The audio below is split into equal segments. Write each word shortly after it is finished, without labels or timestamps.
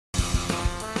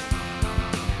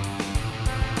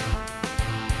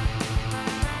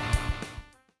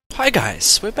Hi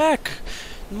guys, we're back.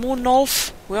 More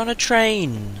Nolf. We're on a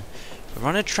train. We're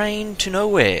on a train to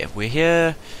nowhere. We're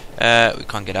here. We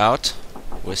can't get out.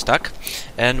 We're stuck.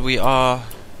 And we are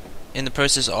in the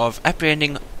process of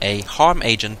apprehending a harm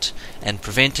agent and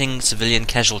preventing civilian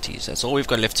casualties. That's all we've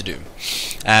got left to do.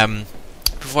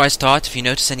 Before I start, if you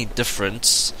notice any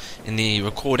difference in the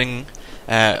recording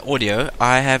audio,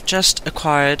 I have just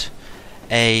acquired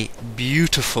a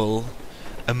beautiful,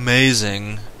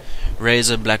 amazing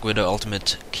Razer BlackWidow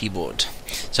Ultimate keyboard.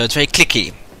 So it's very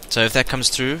clicky. So if that comes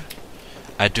through,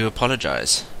 I do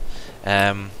apologize.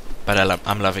 But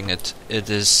I'm loving it. It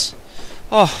is...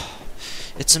 oh,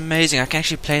 it's amazing. I can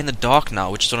actually play in the dark now,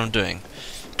 which is what I'm doing.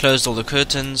 Closed all the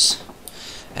curtains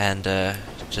and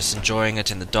just enjoying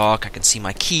it in the dark. I can see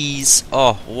my keys.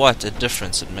 Oh, what a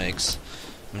difference it makes.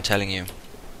 I'm telling you.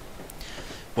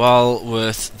 Well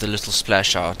worth the little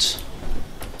splash out.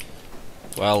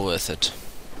 Well worth it.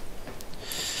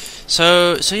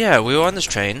 So yeah, we were on this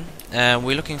train, and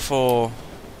we're looking for...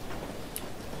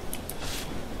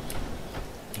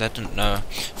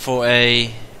 for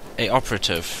a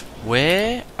operative.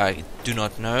 Where? I do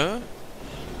not know.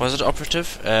 Was it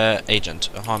operative? Agent,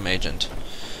 a harm agent.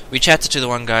 We chatted to the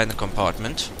one guy in the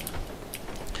compartment,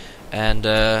 and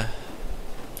now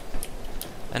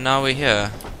we're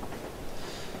here,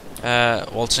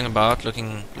 waltzing about,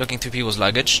 looking through people's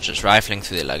luggage, just rifling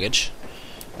through their luggage.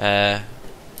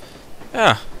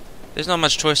 Yeah, there's not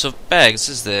much choice of bags,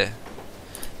 is there?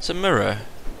 It's a mirror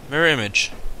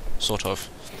image, sort of.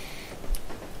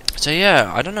 So yeah,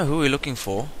 I don't know who we're looking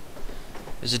for.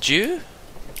 Is it you?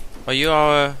 Are you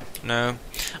our... no.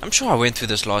 I'm sure I went through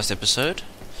this last episode.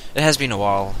 It has been a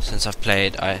while since I've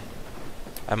played, I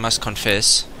must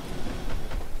confess.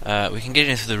 We can get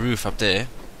in through the roof up there.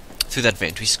 Through that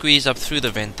vent. We squeeze up through the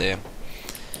vent there.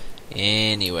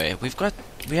 Anyway,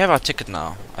 we have our ticket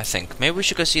now, I think. Maybe we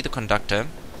should go see the conductor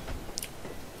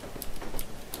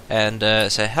and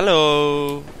say,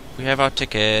 hello, we have our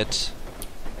ticket.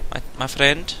 My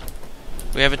friend,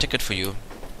 we have a ticket for you.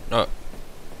 Oh,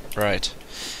 right.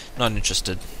 Not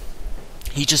interested.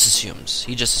 He just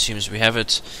assumes we have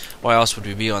it. Why else would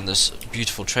we be on this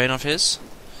beautiful train of his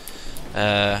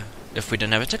if we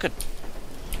didn't have a ticket?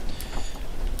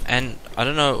 And I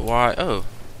don't know why.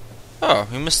 Oh,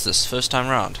 we missed this first time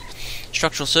round.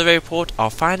 Structural survey report. Our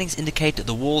findings indicate that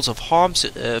the walls of harm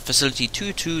facility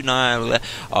 229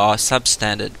 are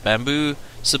substandard. Bamboo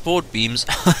support beams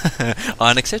are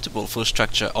unacceptable for a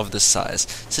structure of this size.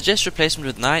 Suggest replacement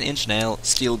with 9-inch nail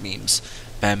steel beams.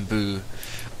 Bamboo.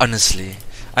 Honestly,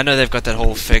 I know they've got that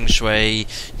whole feng shui,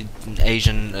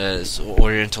 Asian,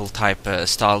 Oriental type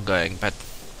style going, but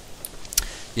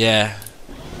yeah,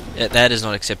 that is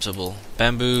not acceptable.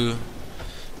 Bamboo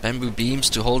beams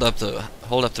to hold up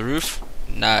the roof?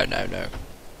 No.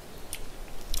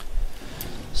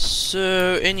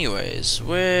 So, anyways,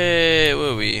 where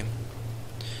were we?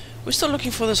 We're still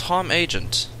looking for this harm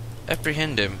agent.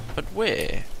 Apprehend him, but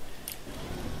where?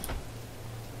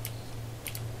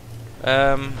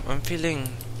 I'm feeling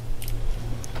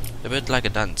a bit like a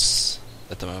dunce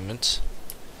at the moment.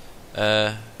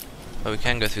 But we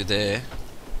can go through there.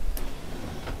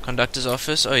 Conductor's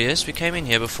office. Oh yes, we came in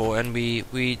here before and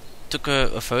we took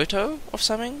a photo of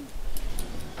something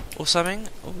or something.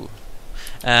 Ooh.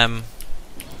 I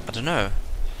don't know.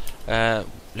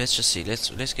 Let's just see.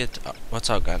 Let's get what's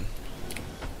our gun?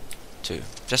 2,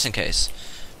 just in case.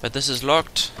 But this is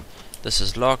locked. This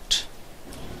is locked.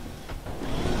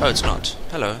 Oh, it's not.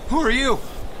 Hello. Who are you?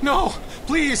 No,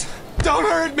 please, don't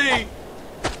hurt me.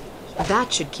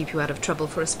 That should keep you out of trouble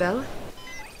for a spell.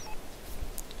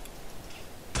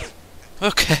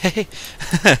 Okay.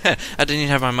 I didn't even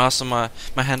have my mouse on my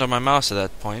hand on my mouse at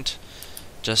that point.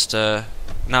 Just now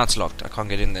it's locked. I can't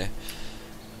get in there.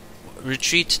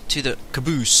 Retreat to the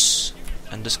caboose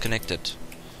and disconnect it.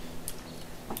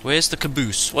 Where's the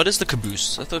caboose? What is the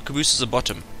caboose? I thought caboose is the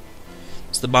bottom.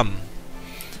 It's the bum.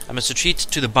 I must retreat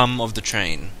to the bum of the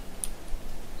train.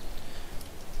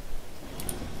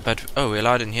 But oh, we're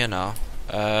allowed in here now.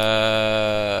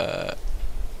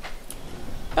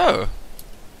 Oh.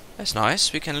 That's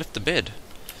nice, we can lift the bed.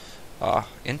 Ah,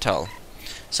 intel.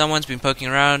 Someone's been poking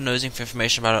around, nosing for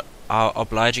information about our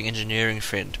obliging engineering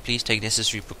friend. Please take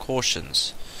necessary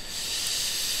precautions.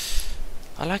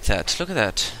 I like that, look at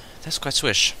that. That's quite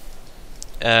swish.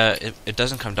 It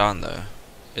doesn't come down though.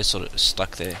 It's sort of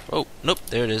stuck there. Oh, nope,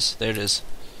 there it is.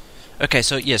 Okay,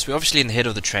 so yes, we're obviously in the head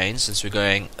of the train since we're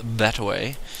going that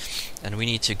way. And we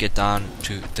need to get down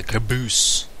to the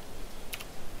caboose.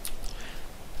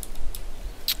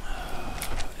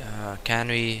 Can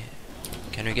we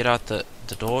get out the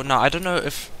door? No, I don't know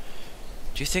if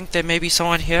Do you think there may be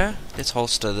someone here? Let's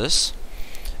holster this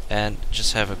and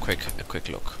just have a quick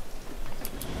look.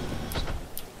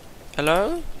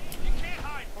 Hello?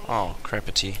 Oh,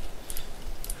 crappity.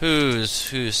 Who's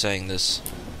saying this?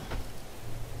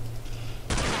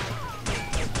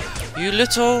 You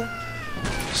little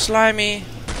slimy.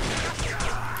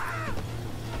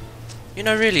 You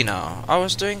know, really now, I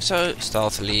was doing so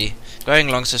stealthily, going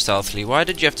along so stealthily. Why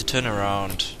did you have to turn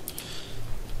around?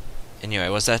 Anyway,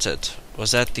 was that it?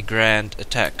 Was that the grand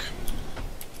attack?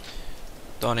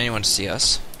 Don't want anyone to see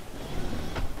us.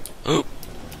 Oh,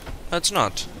 that's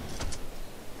not.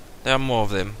 There are more of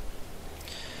them.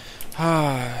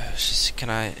 Ah, can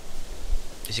I?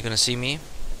 Is he gonna see me?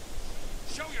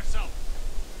 Show yourself.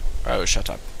 Oh, shut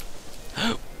up.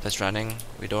 That's running.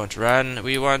 We don't want to run.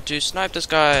 We want to snipe this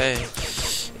guy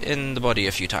in the body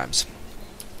a few times.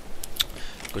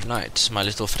 Good night, my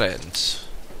little friend.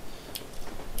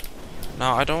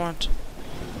 Now, I don't want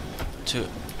to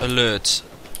alert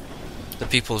the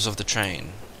peoples of the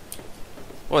train.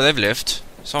 Oh, they've left.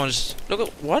 Someone just... Look at...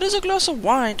 What is a glass of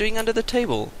wine doing under the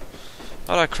table?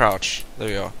 How do I crouch? There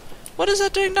we are. What is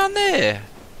that doing down there?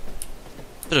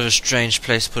 Bit of a strange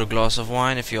place to put a glass of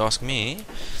wine, if you ask me.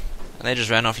 And they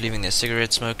just ran off, leaving their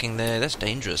cigarette smoking there. That's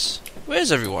dangerous.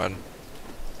 Where's everyone?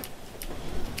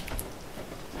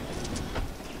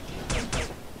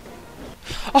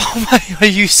 Oh my,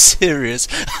 are you serious?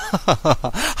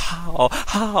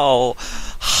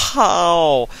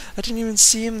 How? I didn't even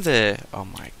see him there. Oh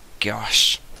my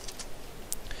gosh.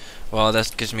 Well,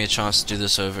 that gives me a chance to do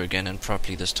this over again, and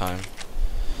properly this time.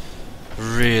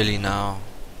 Really now.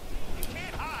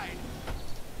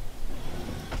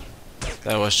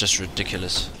 That was just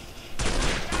ridiculous.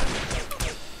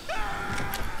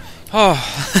 Oh,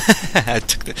 I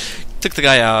took the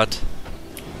guy out.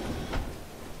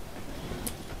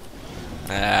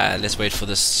 Let's wait for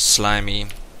this slimy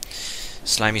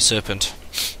serpent.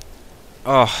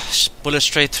 Oh, bullet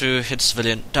straight through, hit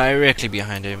civilian directly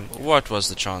behind him. What was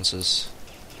the chances?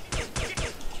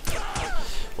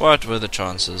 What were the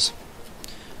chances?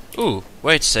 Ooh,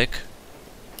 wait a sec.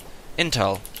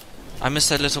 Intel. I missed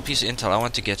that little piece of intel. I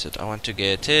want to get it.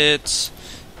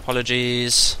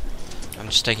 Apologies. I'm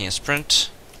just taking a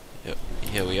sprint.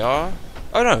 Here we are.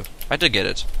 Oh no, I did get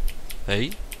it.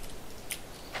 Hey?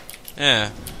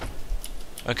 Yeah.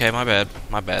 Okay, my bad.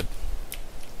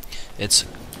 It's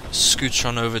scooch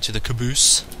on over to the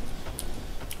caboose.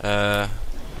 Okay,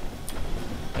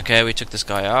 we took this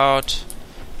guy out.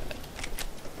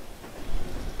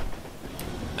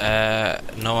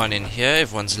 No one in here.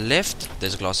 Everyone's left.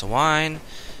 There's a glass of wine.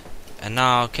 And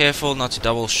now, careful not to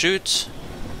double shoot.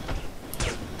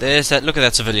 There's that. Look at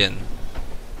that civilian.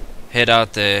 Head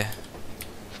out there.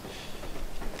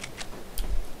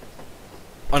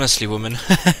 Honestly, woman.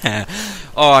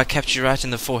 Oh, I kept you right in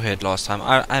the forehead last time.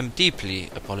 I'm deeply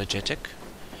apologetic.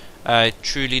 I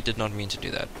truly did not mean to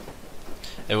do that.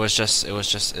 It was just,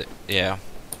 yeah.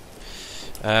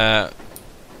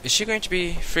 Is she going to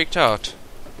be freaked out?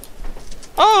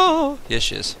 Oh! Yes,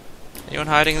 she is. Anyone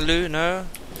hiding in the loo? No?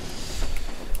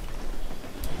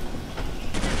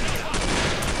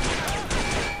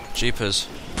 Jeepers.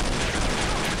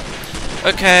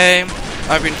 Okay,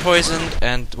 I've been poisoned,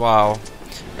 and wow.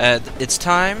 It's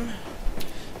time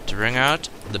to bring out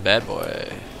the bad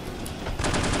boy.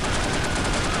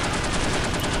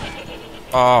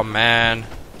 Oh man.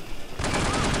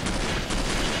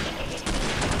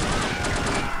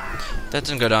 That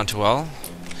didn't go down too well.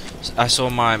 I saw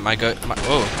my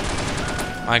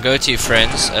goatee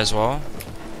friends as well.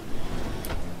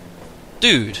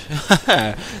 Dude,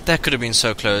 that could have been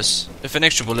so close. If an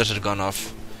extra bullet had gone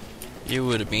off, you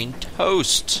would have been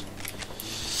toast.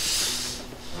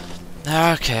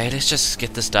 Okay, let's just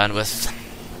get this done with.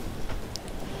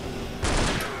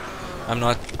 I'm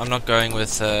not going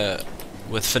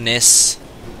with finesse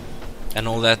and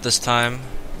all that this time.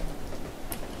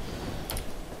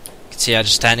 You can see I'm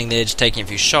just standing there, just taking a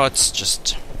few shots,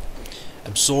 just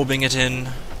absorbing it in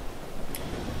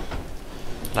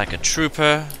like a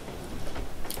trooper.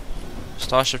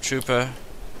 Starship Trooper.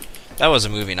 That was a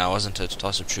movie now, wasn't it?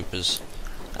 Starship Troopers.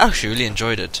 I actually really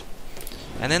enjoyed it.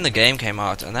 And then the game came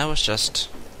out, and that was just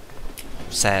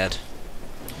sad,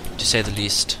 to say the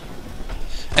least.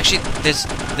 Actually,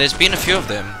 there's been a few of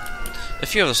them, a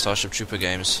few of the Starship Trooper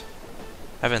games,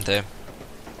 haven't there?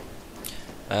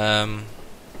 There's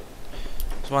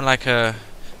one like a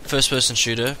first-person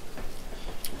shooter,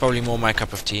 probably more my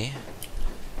cup of tea.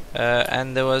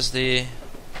 And there was the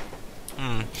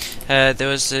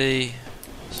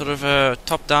sort of a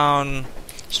top-down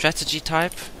strategy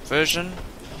type version.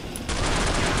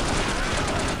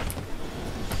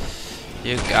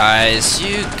 You guys,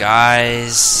 you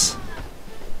guys.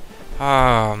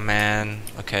 Oh man.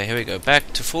 Okay, here we go.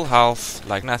 Back to full health,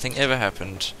 like nothing ever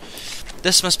happened.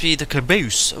 This must be the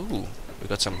caboose. Ooh, we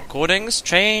got some recordings.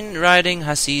 Train riding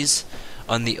hussies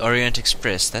on the Orient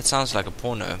Express. That sounds like a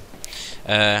porno.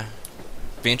 Be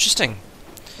interesting.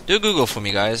 Do Google for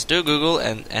me, guys. Do Google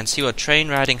and see what train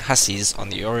riding hussies on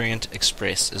the Orient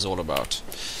Express is all about.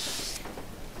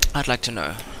 I'd like to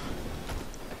know.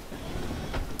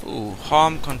 Ooh,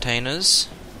 harm containers.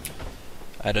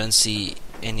 I don't see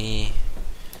any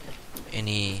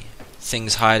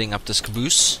things hiding up this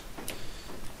caboose,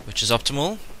 which is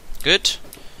optimal. Good.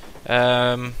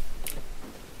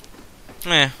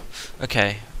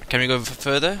 Okay. Can we go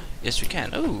further? Yes, we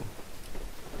can. Ooh.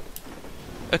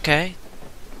 Okay.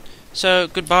 So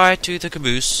goodbye to the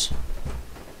caboose.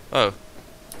 Oh.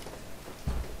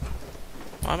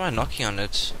 Why am I knocking on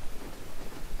it?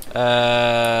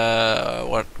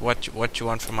 What you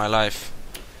want from my life?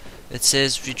 It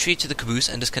says retreat to the caboose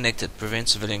and disconnect it. Prevent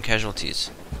civilian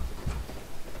casualties.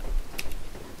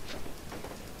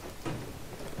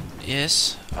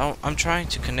 Yes, I'm trying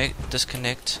to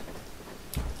disconnect.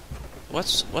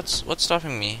 What's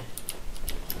stopping me?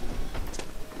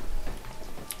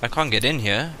 I can't get in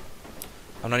here.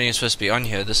 I'm not even supposed to be on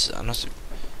here. I'm not.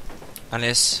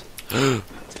 Unless.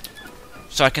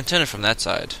 So I can turn it from that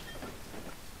side.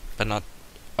 But not.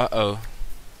 Uh-oh.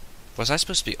 Was I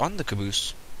supposed to be on the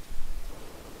caboose?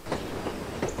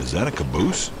 Is that a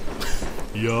caboose?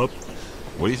 Yup.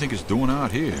 What do you think it's doing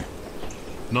out here?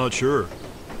 Not sure.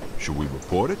 Should we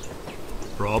report it?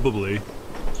 Probably.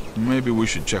 Maybe we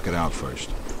should check it out first.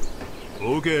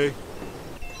 Okay.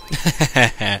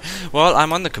 Well,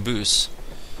 I'm on the caboose.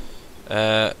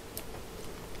 Are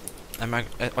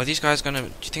these guys gonna... Do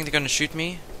you think they're gonna shoot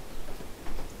me?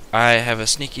 I have a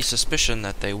sneaky suspicion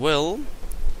that they will.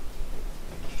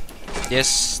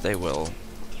 Yes, they will.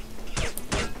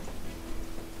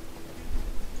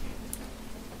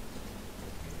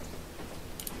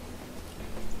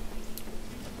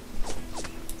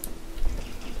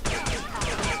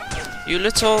 You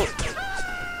little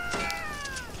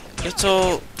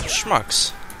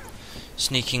schmucks.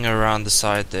 Sneaking around the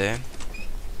side there.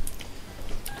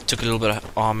 Took a little bit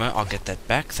of armor. I'll get that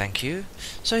back, thank you.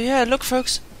 So yeah, look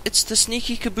folks, it's the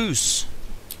sneaky caboose.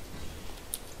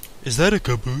 Is that a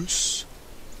caboose?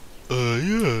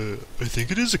 Yeah, I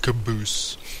think it is a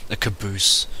caboose. A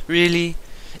caboose. Really?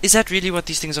 Is that really what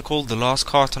these things are called? The last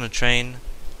cart on a train?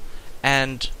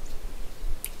 And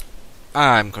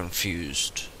I'm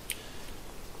confused.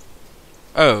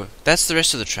 Oh, that's the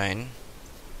rest of the train.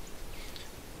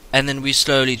 And then we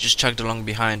slowly just chugged along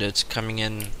behind it, coming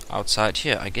in outside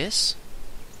here, I guess?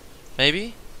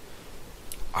 Maybe?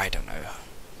 I don't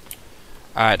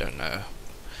know.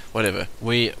 Whatever.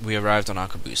 We arrived on our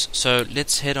caboose. So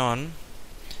let's head on.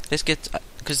 Let's get...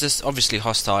 because there's obviously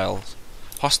hostilities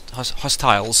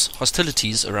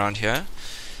around here.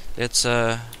 Let's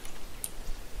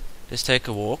take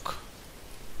a walk.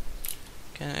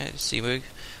 Can I see? We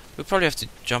probably have to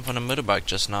jump on a motorbike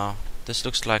just now. This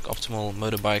looks like optimal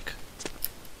motorbike.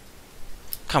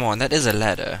 Come on, that is a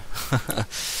ladder.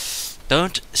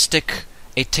 Don't stick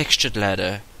a textured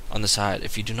ladder on the side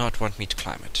if you do not want me to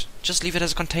climb it. Just leave it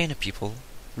as a container, people.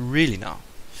 Really now.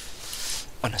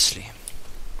 Honestly.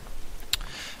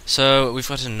 So, we've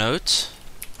got a note.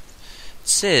 It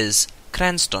says,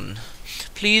 Cranston,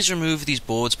 please remove these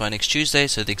boards by next Tuesday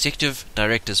so the executive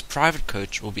director's private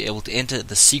coach will be able to enter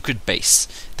the secret base.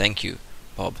 Thank you,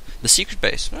 Bob. The secret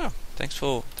base. Oh, thanks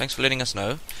for letting us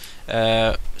know.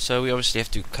 So we obviously have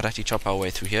to karate chop our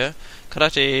way through here.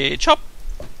 Karate chop!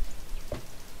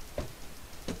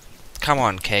 Come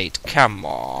on, Kate. Come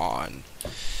on.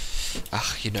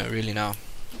 Ah, really now.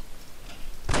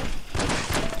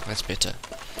 That's better.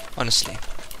 Honestly.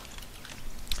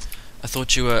 I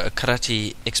thought you were a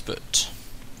karate expert.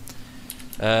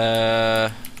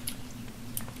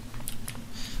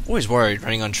 Always worried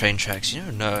running on train tracks. You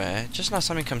never know, eh? Just now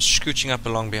something comes scooching up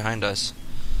along behind us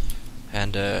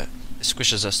and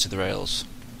squishes us to the rails.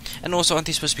 And also, aren't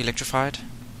these supposed to be electrified?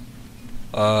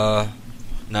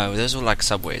 No, those are like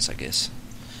subways, I guess.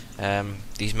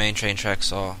 These main train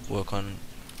tracks work on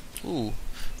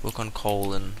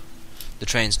coal, and the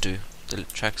trains do. The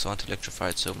tracks aren't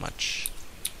electrified so much.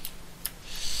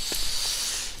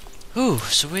 Ooh,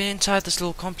 so we're inside this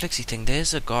little complexy thing.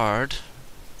 There's a guard.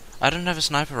 I don't have a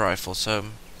sniper rifle, so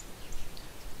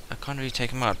I can't really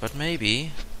take him out, but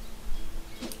maybe...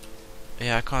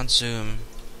 Yeah, I can't zoom.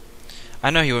 I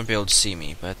know he won't be able to see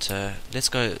me, but let's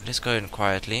go in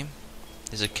quietly.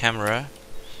 There's a camera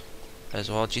as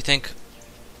well. Do you think...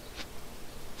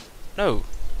 No.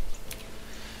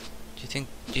 Do you Do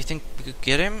you think we could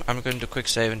get him? I'm going to quick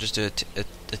save and just do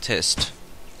a test.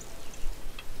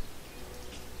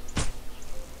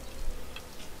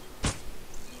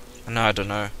 No, I don't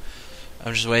know.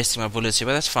 I'm just wasting my bullets here,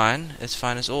 but that's fine. It's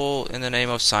fine. It's all in the name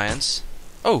of science.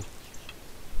 Oh!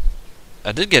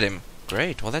 I did get him.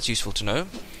 Great. Well, that's useful to know.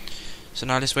 So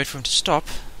now let's wait for him to stop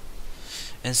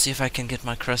and see if I can get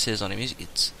my crosshairs on him.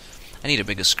 I need a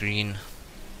bigger screen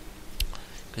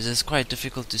because it's quite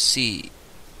difficult to see.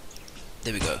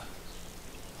 There we go.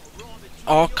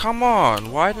 Oh, come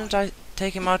on! Why didn't I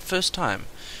take him out first time?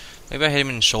 Maybe I hit him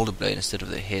in the shoulder blade instead of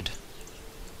the head.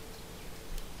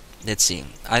 Let's see.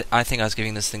 I think I was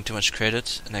giving this thing too much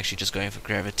credit and actually just going for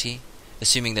gravity.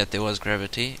 Assuming that there was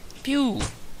gravity. Pew!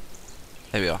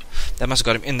 There we are. That must have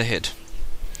got him in the head.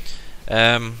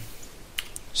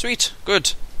 Sweet.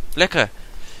 Good. Lekker.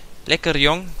 Lekker,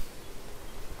 jong.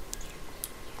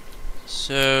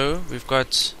 So, we've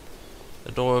got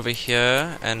a door over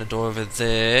here and a door over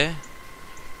there.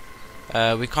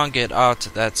 We can't get out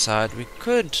that side. We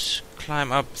could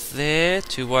climb up there.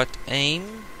 To what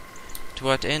aim? To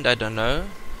what end? I don't know.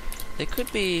 There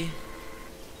could be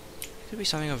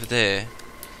something over there.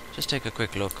 Just take a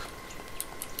quick look.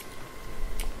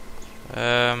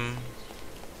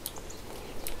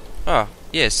 Oh,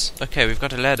 yes. Okay, we've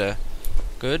got a ladder.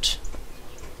 Good.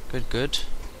 Good, good.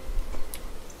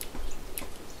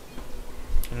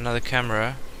 Another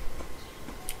camera.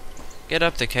 Get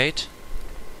up there, Kate.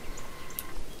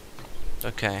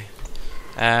 Okay.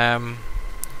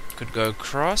 Could go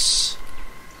across.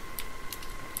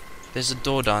 There's a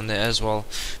door down there as well.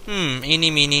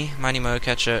 Eeny, meeny, miny, mo,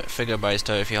 catch a figure by his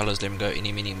toe. If he hollers, let him go.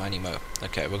 Eeny, meeny, miny, mo.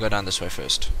 Okay, we'll go down this way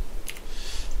first.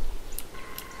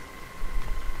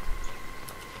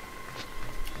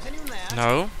 Is anyone there?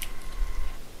 No.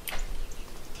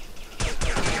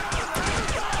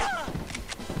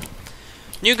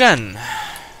 New gun.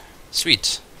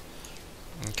 Sweet.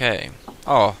 Okay.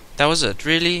 Oh, that was it.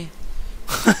 Really?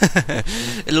 A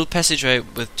little passageway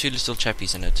with two little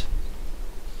chappies in it.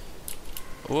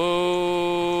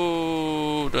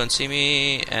 Whoa! Don't see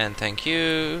me. And thank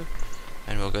you.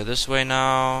 And we'll go this way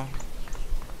now.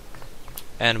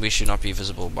 And we should not be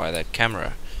visible by that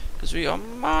camera, because we are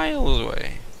miles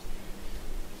away.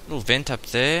 Little vent up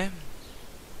there.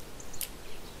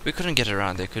 We couldn't get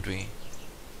around there, could we?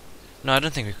 No, I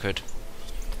don't think we could.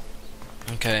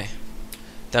 Okay.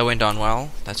 That went down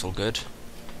well. That's all good.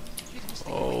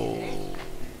 Oh.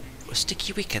 A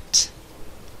sticky wicket.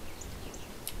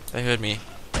 They heard me.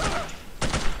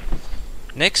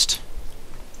 Next.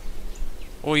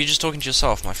 Or are you just talking to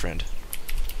yourself, my friend?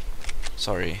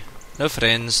 Sorry. No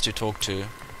friends to talk to.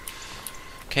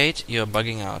 Kate, you're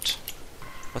bugging out.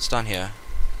 What's down here?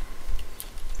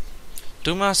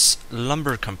 Dumas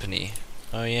Lumber Company.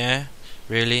 Oh yeah?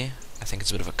 Really? I think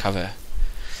it's a bit of a cover.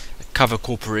 A cover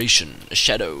corporation. A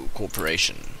shadow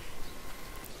corporation.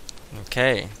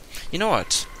 Okay. You know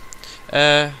what?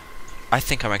 I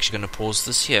think I'm actually going to pause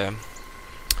this here.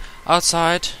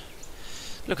 Outside,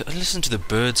 listen to the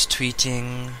birds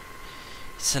tweeting.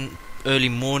 It's an early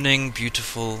morning,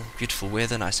 beautiful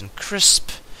weather, nice and crisp.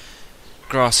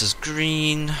 Grass is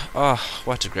green. Oh,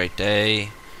 what a great day.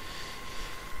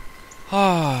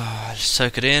 Oh,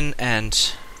 soak it in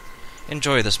and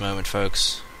enjoy this moment,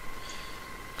 folks.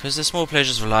 Because the small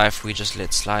pleasures of life we just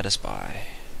let slide us by.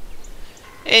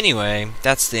 Anyway,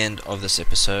 that's the end of this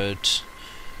episode.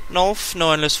 Nolf, no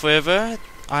one lives forever.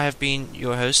 I have been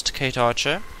your host, Kate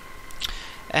Archer,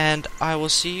 and I will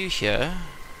see you here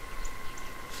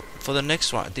for the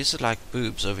next one. These are like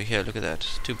boobs over here. Look at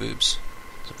that, 2 boobs.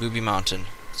 It's a booby mountain.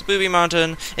 It's a booby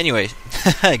mountain. Anyway,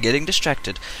 getting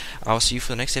distracted. I'll see you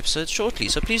for the next episode shortly.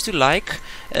 So please do like,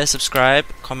 subscribe,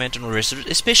 comment, and all the rest of it.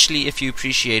 Especially if you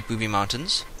appreciate booby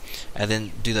mountains, and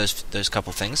then do those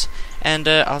couple things. And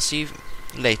I'll see you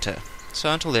later. So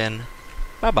until then,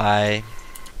 bye bye.